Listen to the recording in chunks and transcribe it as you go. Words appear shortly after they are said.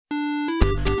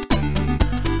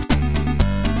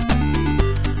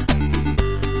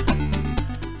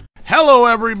Hello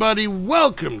everybody,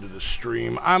 welcome to the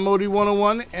stream. I'm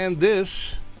Odie101 and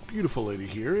this beautiful lady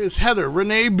here is Heather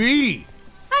Renee B.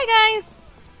 Hi guys.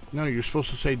 No, you're supposed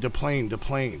to say deplane.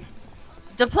 Deplane.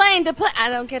 I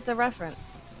don't get the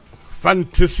reference.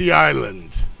 Fantasy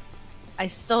Island. I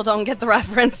still don't get the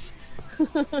reference.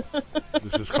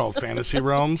 This is called Fantasy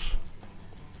Realms.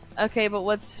 Okay, but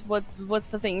what's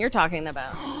the thing you're talking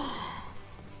about?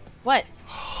 What?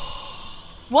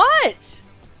 What?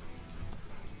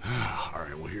 All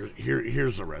right, well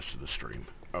here's the rest of the stream.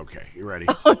 Okay, you ready?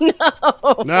 Oh no.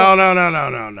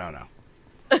 No.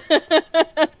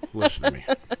 Listen to me.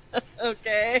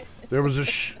 Okay. There was a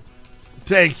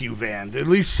thank you, Van. At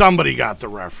least somebody got the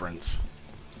reference.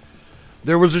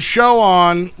 There was a show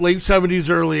on late 70s,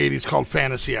 early 80s called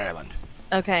Fantasy Island.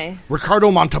 Okay.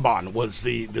 Ricardo Montalban was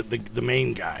the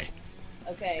main guy.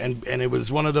 Okay. And it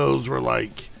was one of those where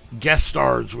like guest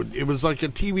stars would, it was like a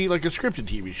scripted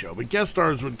TV show, but guest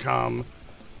stars would come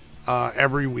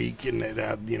every week and they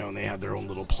had, they had their own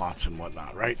little plots and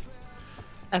whatnot, right?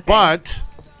 Okay. But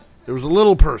there was a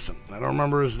little person. I don't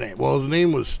remember his name. Well, his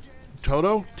name was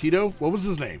Tito? What was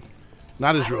his name?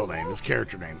 Not his real name, his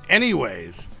character name.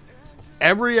 Anyways,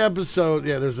 every episode,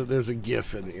 yeah, there's a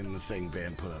GIF in the thing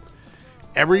Van put up.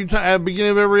 Every time, at the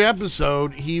beginning of every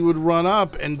episode, he would run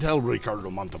up and tell Ricardo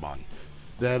Montalban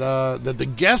that the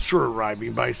guests were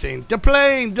arriving by saying,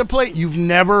 "Deplane." You've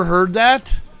never heard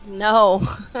that? No.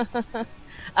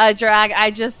 Drag,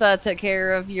 I just took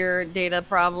care of your data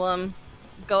problem.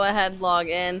 Go ahead, log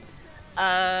in.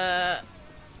 Yeah,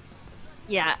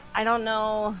 I don't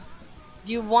know.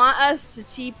 Do you want us to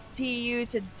TP you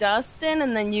to Dustin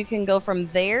and then you can go from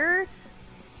there?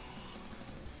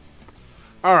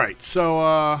 All right,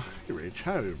 so, hey, Rach,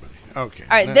 hi, everybody. Okay. All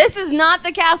right, this is not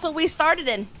the castle we started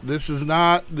in. This is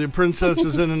not, the princess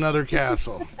is in another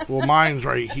castle. Well, mine's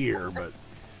right here, but...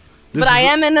 But I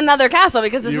am in another castle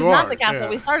because this is not the castle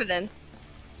we started in.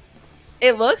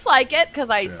 It looks like it because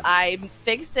I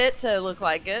fixed it to look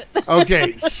like it.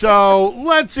 Okay, so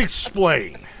let's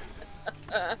explain.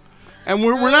 And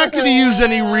we're not going to use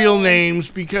any real names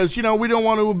because, we don't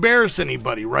want to embarrass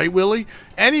anybody, right, Willie?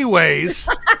 Anyways...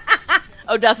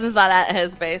 Oh, Dustin's not at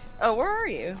his base. Oh, where are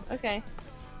you? Okay.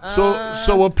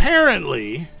 So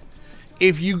apparently,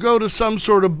 if you go to some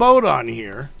sort of boat on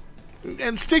here,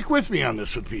 and stick with me on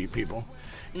this with people,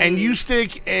 and you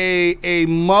stick a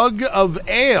mug of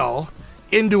ale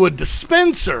into a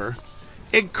dispenser,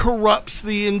 it corrupts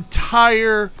the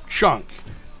entire chunk.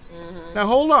 Now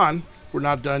hold on, we're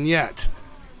not done yet.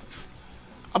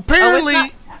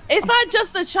 Apparently, it's not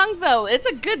just the chunk though. It's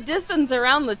a good distance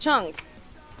around the chunk.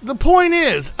 The point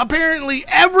is, apparently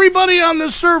everybody on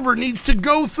the server needs to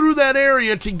go through that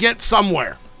area to get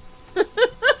somewhere.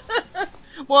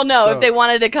 Well, no, if they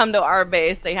wanted to come to our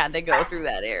base, they had to go through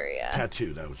that area.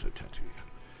 Tattoo, that was a tattoo.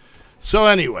 So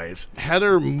anyways,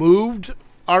 Heather moved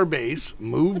our base,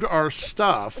 moved our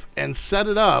stuff, and set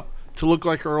it up to look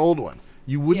like our old one.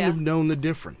 You wouldn't have known the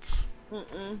difference.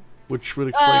 Which would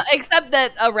explain... except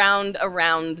that around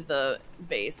the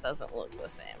base doesn't look the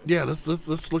same. Yeah, let's look at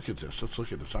this. Let's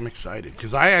look at this. I'm excited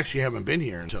because I actually haven't been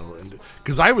here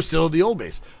because I was still at the old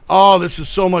base. Oh, this is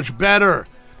so much better.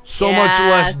 So much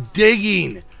less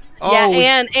digging. Oh,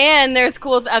 yeah, and there's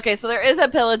cool. Okay, so there is a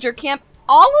pillager camp.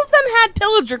 All of them had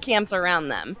pillager camps around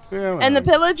them, and the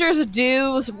pillagers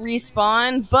do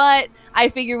respawn. But I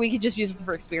figure we could just use them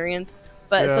for experience.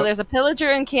 But so there's a pillager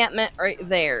encampment right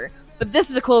there. But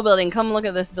this is a cool building. Come look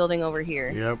at this building over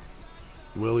here. Yep.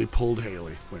 Willie pulled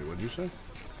Haley. Wait, what did you say?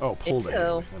 Oh, pulled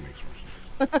Haley.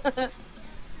 That makes more sense.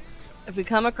 If we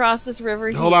come across this river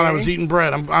here... Hold on, I was eating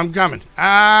bread. I'm coming.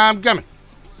 I'm coming.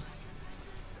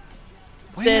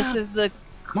 This is the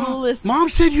coolest... Mom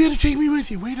said you had to take me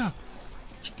with you. Wait up.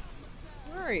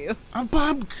 Where are you? I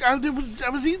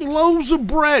was eating loaves of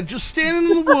bread, just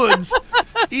standing in the woods,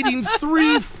 eating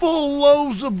 3 full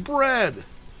loaves of bread.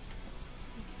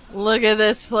 Look at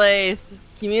this place.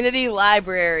 Community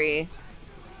library.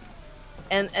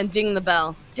 And ding the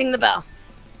bell. Ding the bell.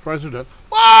 Fries are done.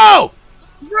 Whoa!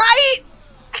 Right?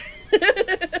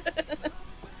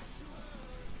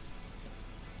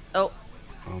 Oh.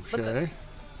 Okay.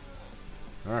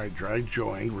 Alright, drag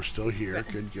joined. We're still here.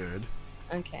 Good.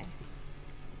 Okay.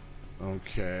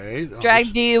 Okay.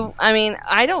 Drag,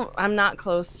 I'm not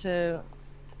close to...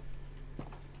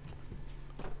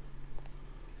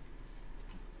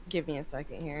 Give me a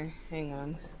second here. Hang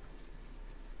on.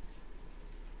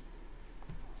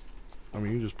 I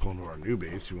mean, you can just pull into our new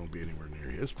base. You won't be anywhere near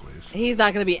his place. He's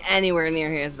not going to be anywhere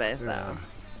near his base, though.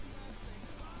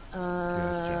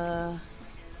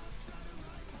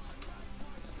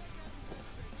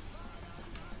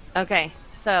 Okay,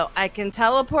 So I can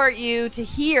teleport you to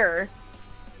here.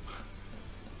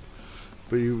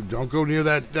 But you don't go near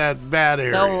that bad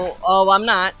area. No, oh, I'm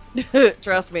not.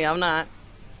 Trust me, I'm not.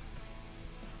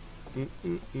 You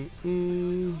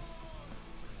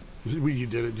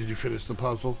did it. Did you finish the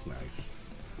puzzle? Nice.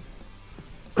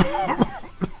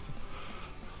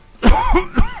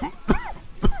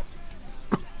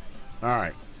 All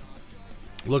right.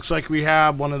 Looks like we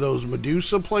have one of those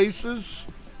Medusa places.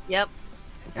 Yep.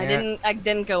 And I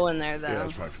didn't go in there though. yeah,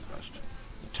 that's probably for the best.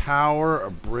 Tower,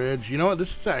 a bridge. You know what?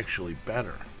 This is actually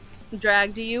better.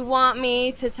 Drag, do you want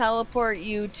me to teleport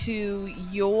you to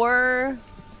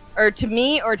to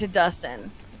me or to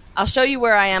Dustin? I'll show you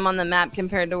where I am on the map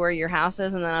compared to where your house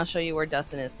is, and then I'll show you where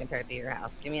Dustin is compared to your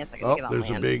house. Give me a second to get on there's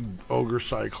land. a big ogre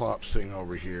cyclops thing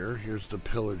over here. Here's the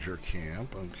pillager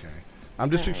camp. Okay. I'm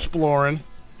just exploring.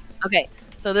 Okay,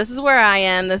 so this is where I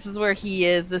am. This is where he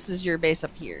is. This is your base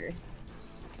up here.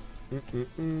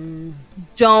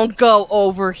 Don't go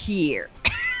over here.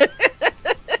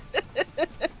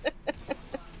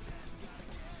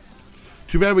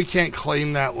 Too bad we can't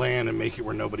claim that land and make it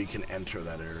where nobody can enter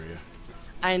that area.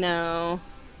 I know.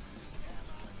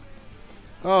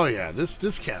 Oh yeah,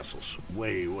 this castle's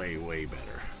way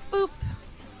better. Boop.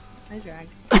 I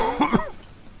dragged.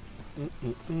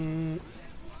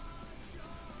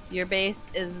 Your base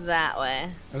is that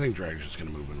way. I think Drag's just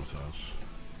gonna move in with us.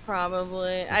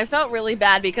 Probably. I felt really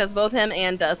bad because both him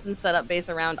and Dustin set up base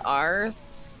around ours,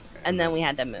 and then we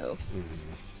had to move.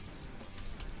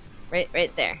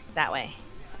 Right there, that way.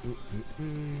 All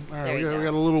right, we got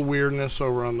a little weirdness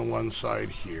over on the one side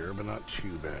here, but not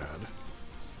too bad.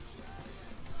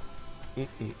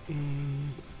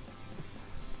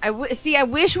 I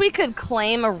wish we could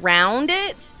claim around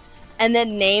it and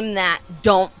then name that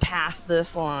 "Don't pass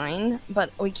this line,"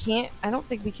 but we can't. I don't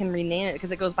think we can rename it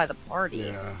because it goes by the party.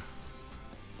 Yeah.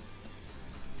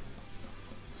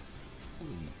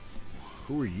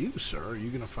 Who are you, sir? Are you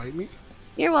gonna fight me?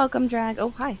 You're welcome, Drag. Oh,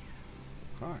 hi.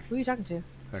 Hi. Who are you talking to?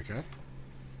 Okay.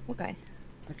 Okay.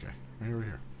 Okay. Right over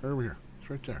here. Right over here. It's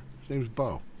right there. His name's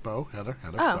Bo. Bo. Heather.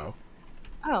 Oh. Bo.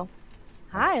 Oh.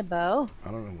 Hi, Bo.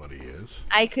 I don't know what he is.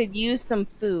 I could use some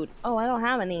food. Oh, I don't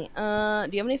have any. Do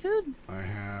you have any food? I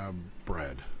have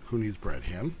bread. Who needs bread?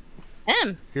 Him?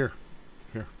 Him. Here.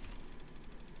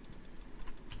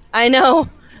 I know.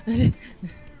 All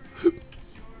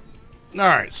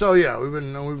right. So yeah, we've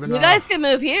been. You guys can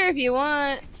move here if you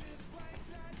want.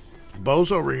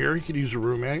 Bo's over here. He could use a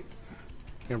roommate.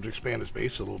 You have to expand his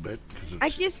base a little bit. I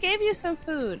just gave you some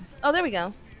food. Oh, there we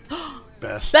go.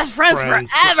 Best friends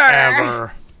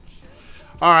forever.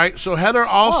 All right. So Heather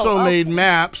also made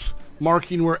maps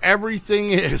marking where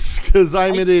everything is because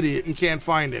I'm an idiot and can't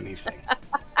find anything.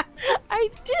 I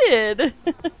did.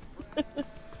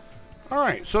 All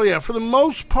right. So yeah, for the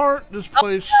most part, this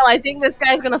place. Oh, no, I think this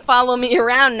guy's gonna follow me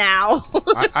around now.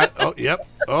 Oh, yep.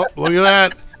 Oh, look at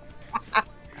that.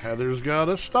 Heather's got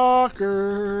a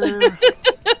stalker.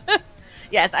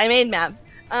 Yes, I made maps.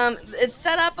 It's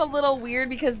set up a little weird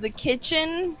because the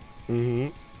kitchen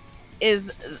is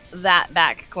that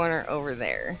back corner over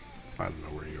there. I don't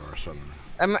know where you are, son.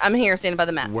 I'm here standing by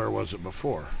the map. Where was it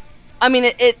before? I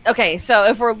mean, okay, so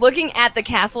if we're looking at the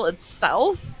castle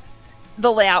itself,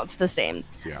 the layout's the same.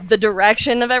 Yeah. The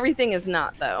direction of everything is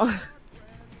not, though.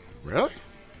 Really?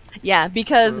 Yeah,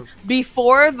 because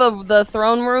before the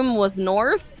throne room was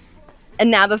north, and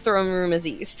now the throne room is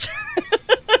east.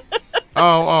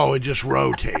 Oh, it just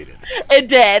rotated. It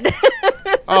did.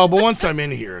 Oh, but once I'm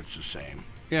in here, it's the same.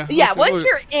 Yeah. Yeah, okay, once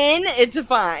you're in, it's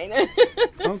fine.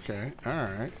 Okay, all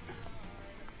right.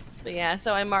 But yeah,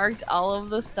 so I marked all of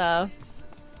the stuff.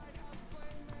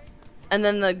 And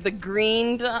then the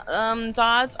green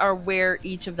dots are where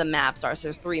each of the maps are. So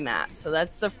there's 3 maps. So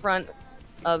that's the front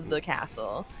of the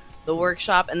castle, the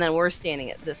workshop, and then we're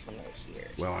standing at this one right here.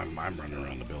 Well, I'm running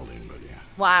around the building, but yeah.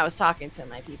 Well, I was talking to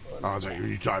my people. Oh, I thought you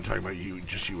were talking about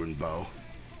just you and Bo.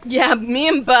 Yeah, me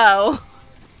and Bo.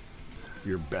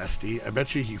 Your bestie. I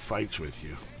bet you he fights with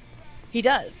you. He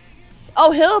does.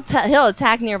 Oh, he'll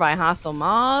attack nearby hostile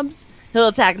mobs. He'll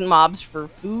attack mobs for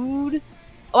food.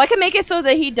 Oh, I can make it so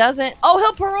that he doesn't. Oh,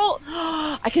 he'll parole.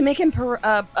 I can make him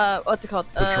what's it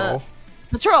called? Patrol.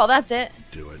 Patrol. That's it.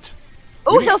 Do it.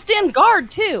 Oh, he'll stand guard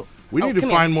too. We need to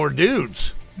find more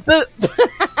dudes. Bo,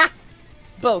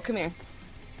 come here.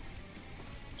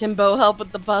 Can Bo help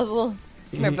with the puzzle?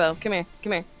 Come here, Bo. Come here.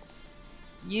 Come here.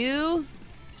 You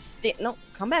no,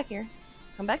 come back here.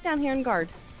 Come back down here and guard.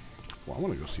 Well, I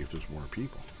want to go see if there's more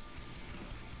people.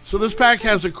 So this pack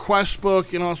has a quest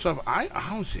book and all stuff. I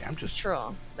honestly, I'm just...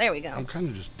 Patrol. There we go. I'm kind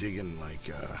of just digging,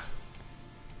 like,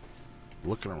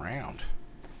 looking around.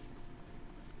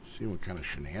 See what kind of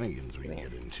shenanigans we can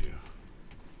get into.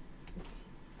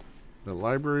 The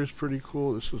library is pretty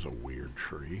cool. This is a weird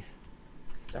tree.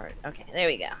 Start. Okay, there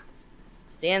we go.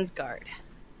 Stands guard.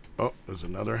 Oh, there's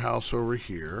another house over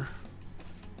here.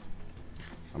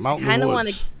 I'm out in the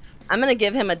woods. I'm gonna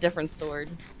give him a different sword.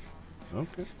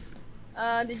 Okay.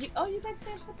 Did you? Oh, you guys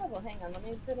finished the puzzle. Hang on, let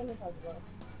me put in the puzzle.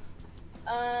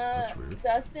 That's weird.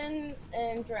 Dustin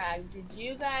and Drag, did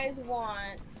you guys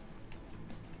want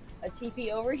a TP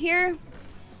over here?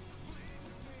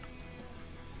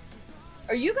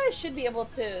 Or you guys should be able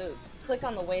to click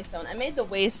on the waystone. I made the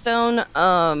waystone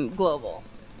global.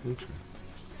 Okay.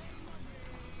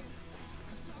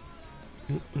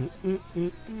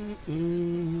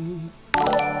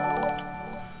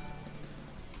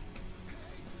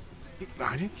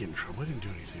 I didn't get in trouble. I didn't do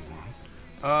anything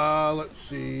wrong. Let's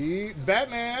see.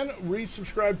 Batman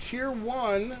resubscribed tier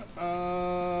 1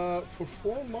 for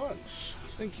 4 months.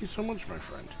 Thank you so much, my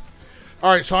friend.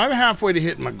 All right, so I'm halfway to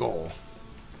hitting my goal.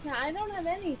 Yeah, I don't have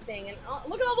anything, and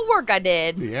look at all the work I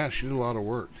did. Yeah, she did a lot of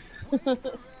work.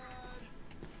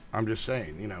 I'm just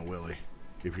saying, you know, Willie,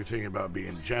 if you're thinking about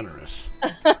being generous,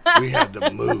 we had to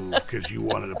move because you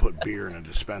wanted to put beer in a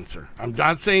dispenser. I'm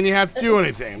not saying you have to do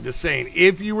anything. I'm just saying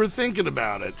if you were thinking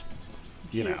about it,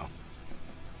 you know.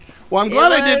 Well, I'm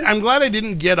glad I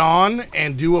didn't get on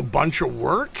and do a bunch of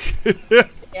work.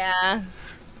 Yeah.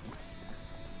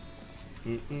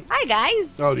 Hi,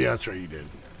 guys. Oh, yeah, that's right, you did.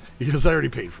 Because I already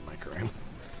paid for my crime.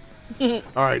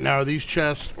 All right, now are these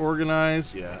chests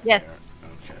organized? Yeah. Yes.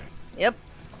 Okay. Yep.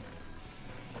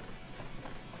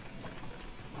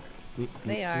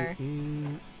 They are.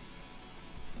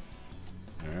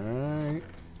 Alright.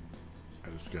 I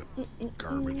just got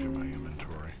garbage in my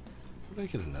inventory. Where did I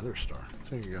get another star? I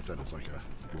think I got that as like a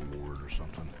reward or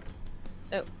something.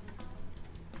 Oh.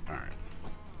 Alright.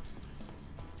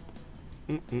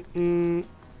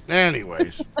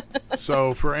 Anyways.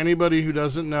 So for anybody who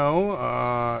doesn't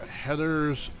know,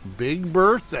 Heather's big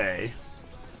birthday.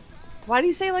 Why do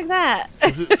you say it like that?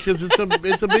 Because it's a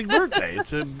big birthday.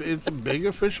 It's a big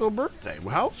official birthday.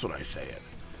 Well, how else would I say it?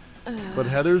 But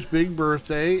Heather's big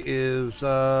birthday is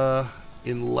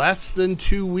in less than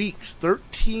 2 weeks,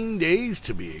 13 days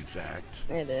to be exact.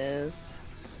 It is.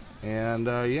 And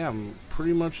yeah,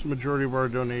 pretty much the majority of our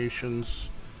donations.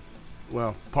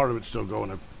 Well, part of it's still going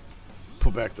to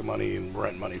put back the money and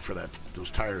rent money for those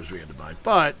tires we had to buy,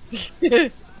 but.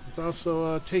 It's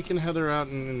also taking Heather out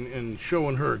and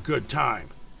showing her a good time.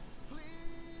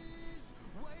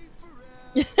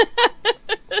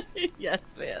 Yes,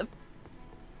 man.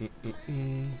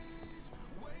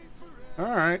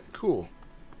 All right, cool.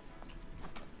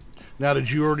 Now, did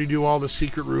you already do all the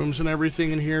secret rooms and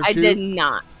everything in here, too? I did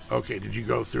not. Okay, did you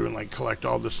go through and, like, collect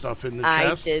all the stuff in the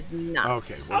chest? I did not.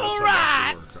 Okay, well, all that's right. what I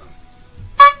have to work on.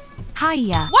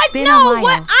 Hiya. What? No,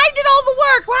 what? I did all the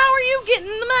work. How are you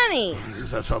getting the money?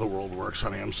 Because that's how the world works,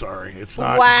 honey. I'm sorry. It's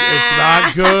not. Wow. It's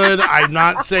not good. I'm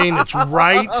not saying it's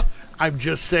right. I'm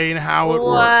just saying how it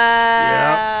works.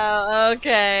 Yep.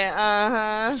 Okay.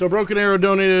 So Broken Arrow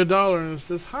donated $1 and it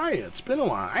says, "Hi, it's been a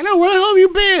while. I know. Where the hell have you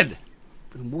been?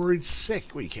 Been worried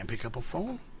sick. Well, you can't pick up a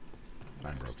phone.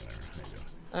 I'm Broken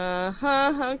Arrow. How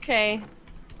you doing? Okay.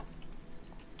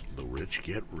 The rich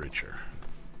get richer.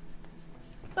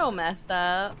 So messed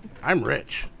up. I'm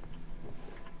rich.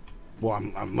 Well,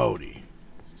 I'm Modi.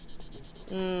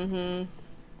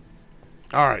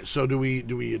 All right. So do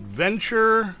we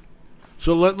adventure?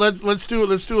 So let's do a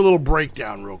little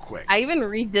breakdown real quick. I even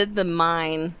redid the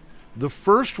mine. The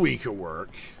first week of work.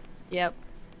 Yep.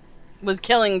 Was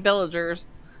killing villagers.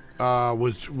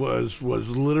 Was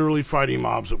literally fighting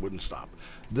mobs that wouldn't stop.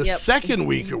 The second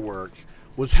week of work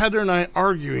was Heather and I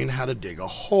arguing how to dig a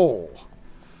hole.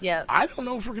 Yep. I don't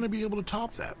know if we're going to be able to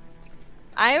top that.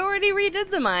 I already redid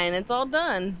the mine. It's all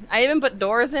done. I even put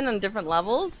doors in on different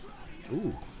levels.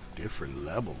 Ooh, different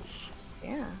levels.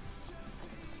 Yeah.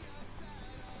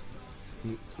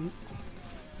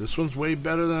 This one's way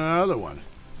better than another one.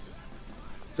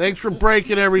 Thanks for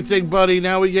breaking everything, buddy.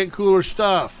 Now we get cooler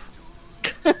stuff.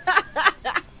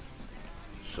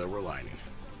 Silver lining.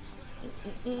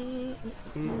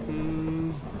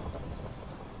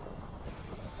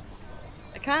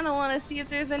 I kind of want to see if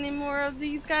there's any more of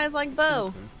these guys like Bo.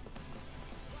 Okay.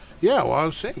 Yeah, well, I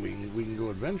was saying we can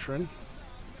go adventuring.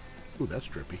 Ooh, that's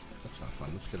drippy. That's not fun.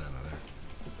 Let's get out of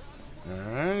there.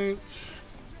 All right.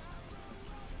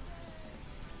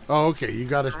 Oh, okay. You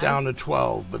got us down to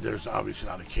 12, but there's obviously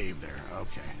not a cave there.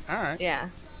 Okay. All right. Yeah.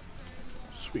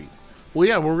 Sweet. Well,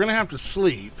 yeah, we're going to have to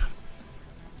sleep.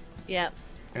 Yep.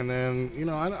 And then, you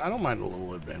know, I don't mind a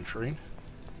little adventuring.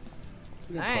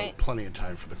 We got plenty of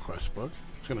time for the quest book.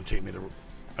 It's going to take me to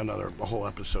a whole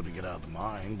episode to get out of the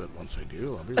mine, but once I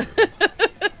do, I'll be ready.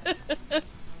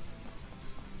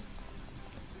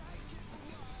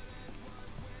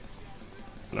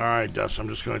 All right, Dust, I'm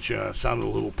just going to let you sound a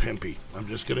little pimpy. I'm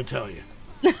just going to tell you.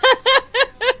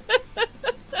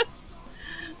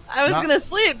 I was going to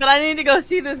sleep, but I need to go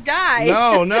see this guy.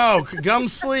 No, come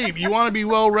sleep. You want to be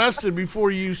well rested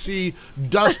before you see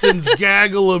Dustin's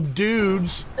gaggle of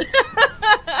dudes.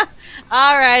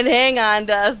 All right, hang on,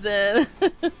 Dustin.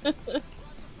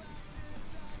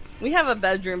 We have a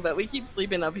bedroom, but we keep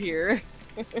sleeping up here.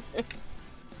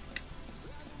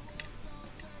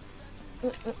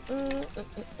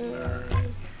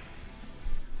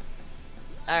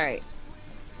 Alright.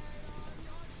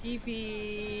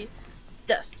 TP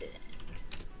Dustin.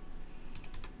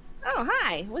 Oh,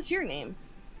 hi. What's your name?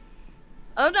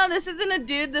 Oh, no, this isn't a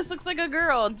dude. This looks like a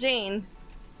girl. Jane.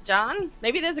 John?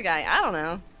 Maybe it is a guy. I don't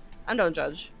know. I don't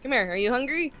judge. Come here. Are you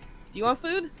hungry? Do you want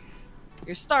food?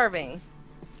 You're starving.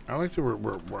 I like that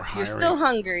we're hiring. You're still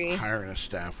hungry. Hiring a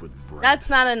staff with bread. That's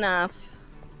not enough.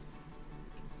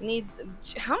 Needs.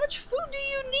 How much food do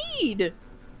you need?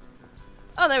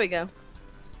 Oh, there we go.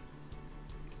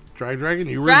 Dragon,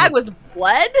 you were. Drag was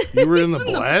bled. You were in the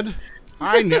bled.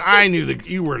 I knew that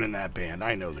you weren't in that band.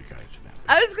 I know the guys in that band.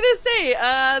 I was gonna say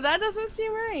that doesn't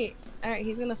seem right. All right,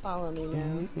 he's gonna follow me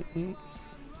now.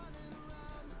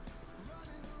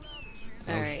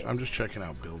 All right. I'm just checking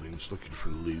out buildings, looking for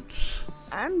loots.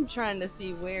 I'm trying to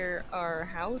see where our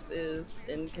house is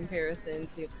in comparison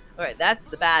to. All right, that's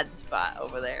the bad spot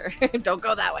over there. Don't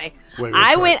go that way. Wait,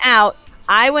 I went out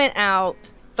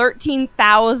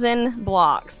 13,000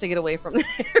 blocks to get away from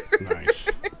there. Nice.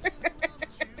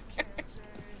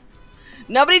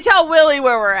 Nobody tell Willie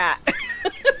where we're at.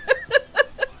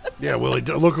 Yeah, Willie,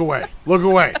 look away. Look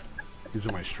away. These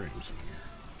are my streams.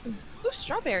 Ooh,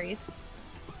 strawberries.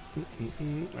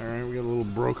 All right, we got a little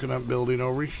broken up building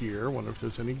over here. Wonder if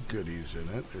there's any goodies in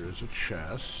it. There's a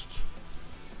chest.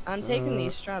 I'm taking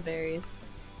these strawberries.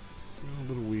 A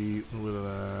little bit of wheat, a little bit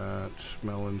of that.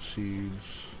 Melon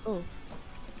seeds. Oh.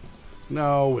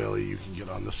 No, Willie, you can get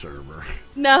on the server.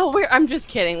 No, I'm just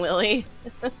kidding, Willie.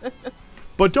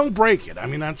 But don't break it. I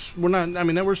mean,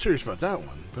 we're serious about that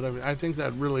one. But I think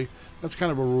that's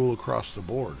kind of a rule across the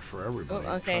board for everybody.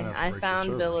 Oh, okay, I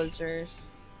found villagers.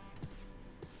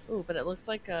 Ooh, but it looks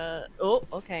like a... Oh,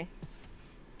 okay.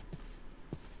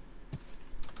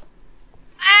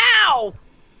 Ow!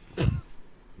 You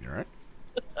alright?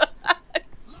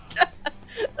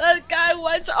 That guy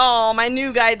watch. Oh, my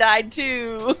new guy died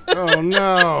too. Oh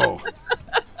no!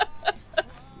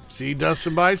 See,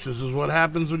 Dustin Bites, this is what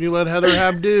happens when you let Heather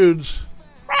have dudes.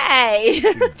 Hey!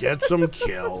 She gets them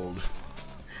killed.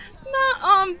 Not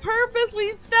on purpose.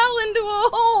 We fell into a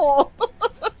hole.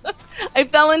 I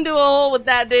fell into a hole with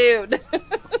that dude. You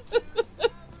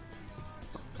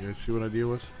guys see what I deal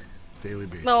with? Daily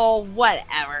basis. Oh,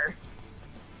 whatever.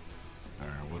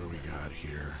 Alright, what do we got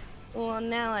here? Well,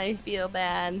 now I feel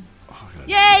bad. Oh,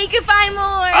 Yay, you can find more!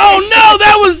 Oh no,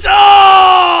 that was...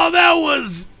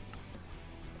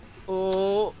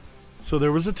 Oh. So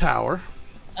there was a tower.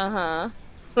 Uh-huh.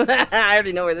 I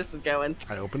already know where this is going.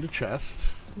 I opened a chest.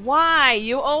 Why?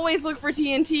 You always look for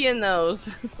TNT in those.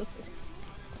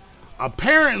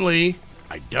 Apparently,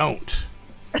 I don't.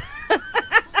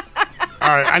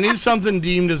 Alright, I need something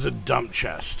deemed as a dump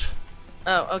chest.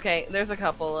 Oh, okay. There's a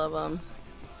couple of them.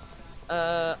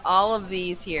 All of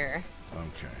these here.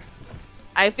 Okay.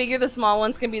 I figure the small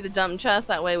ones can be the dump chest.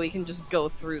 That way we can just go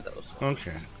through those ones.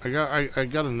 Okay. I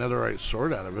got a netherite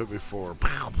sword out of it before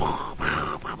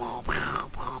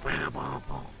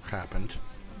happened.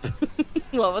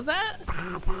 What was that?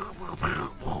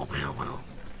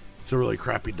 It's a really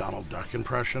crappy Donald Duck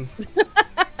impression.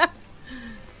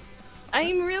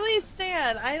 I'm really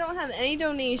sad. I don't have any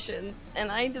donations,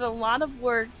 and I did a lot of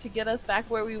work to get us back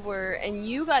where we were, and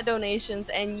you got donations,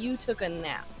 and you took a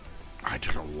nap. I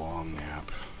took a long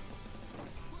nap.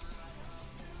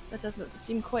 That doesn't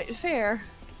seem quite fair.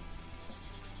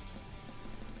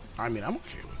 I mean, I'm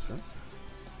okay with it.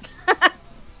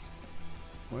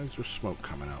 Why is there smoke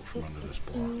coming out from under this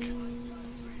block?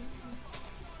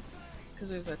 Because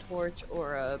there's a torch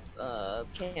or a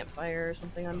campfire or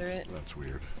something under it. That's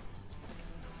weird.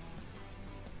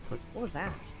 What was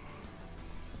that?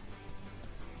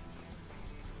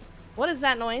 What is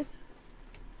that noise?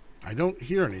 I don't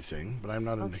hear anything, but I'm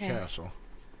not in the castle.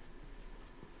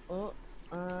 Oh,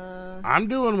 I'm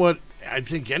doing what I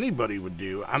think anybody would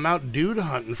do. I'm out dude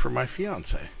hunting for my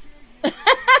fiance.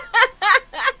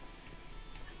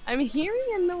 I'm hearing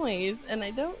a noise, and I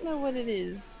don't know what it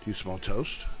is. Do you smell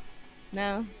toast?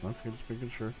 No. Okay, just making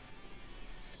sure.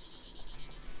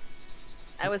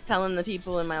 I was telling the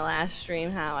people in my last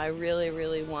stream how I really,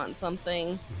 really want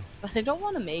something, but I don't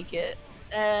want to make it,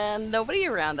 and nobody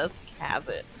around us has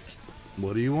it.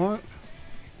 What do you want?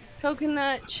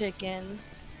 Coconut chicken.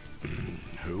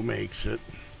 Who makes it?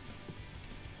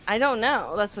 I don't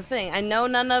know. That's the thing. I know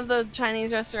none of the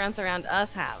Chinese restaurants around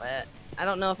us have it. I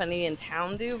don't know if any in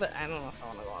town do, but I don't know if I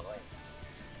want to go all the way.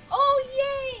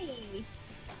 Oh, yay!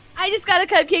 I just got a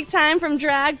cupcake time from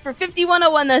Drag for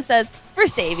 5101 that says, for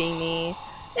saving me.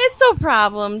 It's no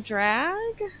problem,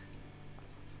 Drag.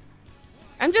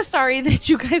 I'm just sorry that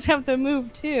you guys have to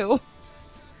move, too.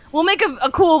 We'll make a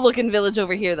cool looking village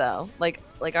over here, though. Like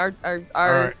our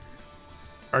Right.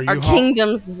 Are you our home?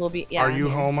 kingdoms will be. Yeah, Are you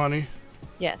home, honey?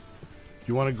 Yes.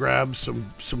 You want to grab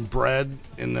some bread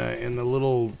in the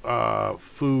little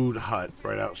food hut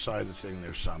right outside the thing?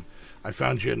 There's some. I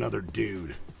found you another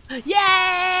dude.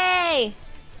 Yay!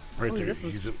 Right Ooh, there. this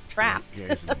was He's trapped. Yeah,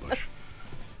 he's in the bush.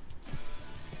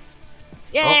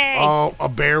 Yay! Oh, a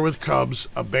bear with cubs.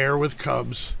 A bear with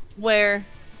cubs. Where?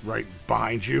 Right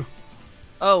behind you.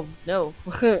 Oh no!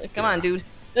 Come on, dude.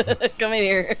 Come in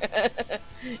here.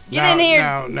 Get in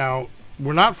here. Now,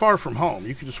 we're not far from home.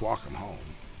 You can just walk them home.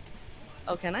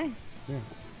 Oh, can I? Yeah.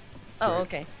 Oh, Right.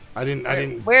 okay. I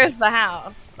didn't. Where's the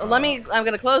house? Let me. I'm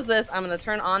gonna close this. I'm gonna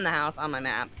turn on the house on my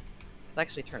map. It's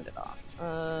actually turned it off.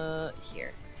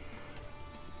 Here.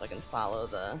 So I can follow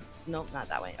the. Nope, not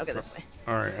that way. Okay, this way.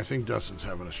 All right. I think Dustin's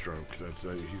having a stroke. That's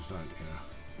he's not.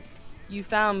 You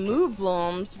found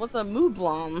moobloms. What's a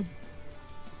mooblom?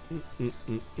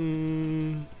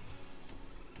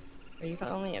 Are you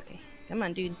following me? Okay. Come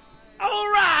on, dude. All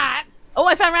right. Oh,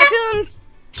 I found raccoons.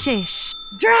 Shish.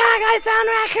 Drag, I found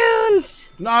raccoons.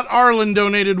 Not Arlen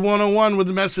donated 101 with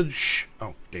the message. Shh.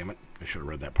 Oh, damn it! I should have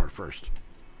read that part first.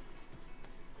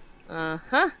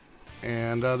 Uh-huh.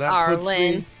 And that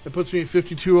Arlen. puts me at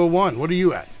 5201. What are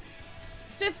you at?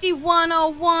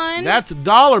 5101. That's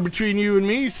 $1 between you and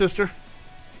me, sister.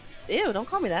 Ew, don't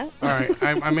call me that. All right,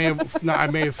 I may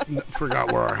have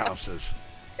forgot where our house is.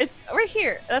 It's right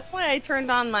here. That's why I turned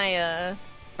on my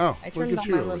Oh, I turned look on at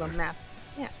you my over little there. map.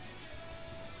 Yeah.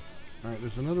 All right,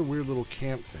 there's another weird little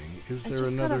camp thing. Is I there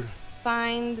just another? gotta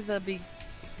find the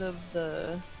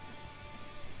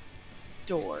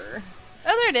door.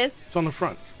 Oh, there it is. It's on the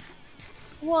front.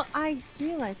 Well, I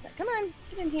realized that. Come on,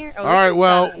 get in here. Oh, All right,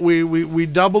 well, we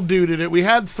double duded it. We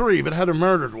had 3, but Heather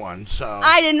murdered one, so.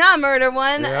 I did not murder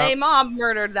one. Yep. A mob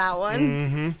murdered that one.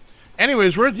 Mm-hmm.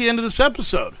 Anyways, we're at the end of this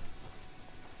episode.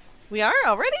 We are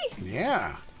already?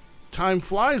 Yeah. Time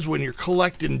flies when you're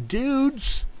collecting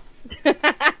dudes.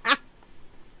 That's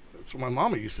what my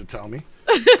mama used to tell me.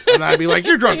 And I'd be like,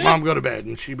 you're drunk, Mom, go to bed.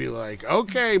 And she'd be like,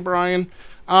 okay, Brian.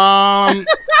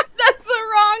 That's the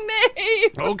wrong name.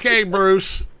 Okay,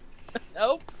 Bruce.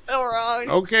 Nope, still wrong.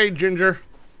 Okay, Ginger.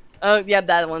 Oh, yeah,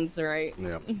 that one's right.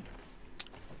 Yep.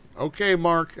 Okay,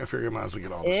 Mark. I figure I might as well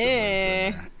get all the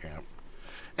siblings in there. Yep.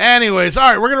 Anyways, all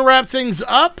right, we're going to wrap things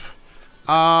up.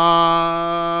 We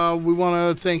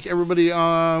want to thank everybody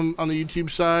on the YouTube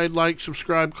side. Like,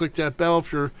 subscribe, click that bell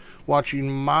if you're watching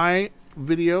my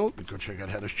video. Go check out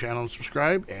Hedda's channel and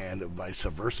subscribe, and vice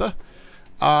versa.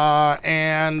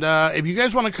 And if you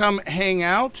guys want to come hang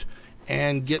out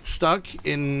and get stuck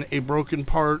in a broken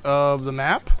part of the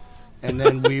map, and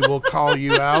then we will call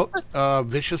you out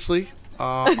viciously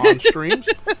on streams.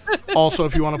 Also,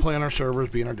 if you want to play on our servers,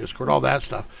 be in our Discord, all that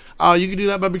stuff, you can do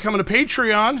that by becoming a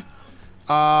Patreon.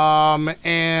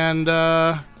 And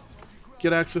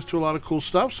get access to a lot of cool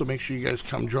stuff. So make sure you guys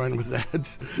come join with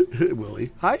that.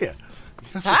 Willie, hiya.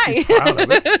 Hi. Proud of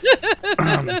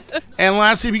it. And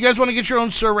lastly, if you guys want to get your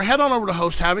own server, head on over to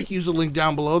Host Havoc. Use the link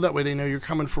down below. That way they know you're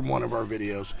coming from one of our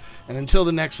videos. And until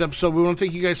the next episode, we want to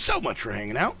thank you guys so much for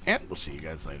hanging out, and we'll see you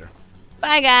guys later.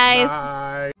 Bye, guys.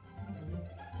 Bye.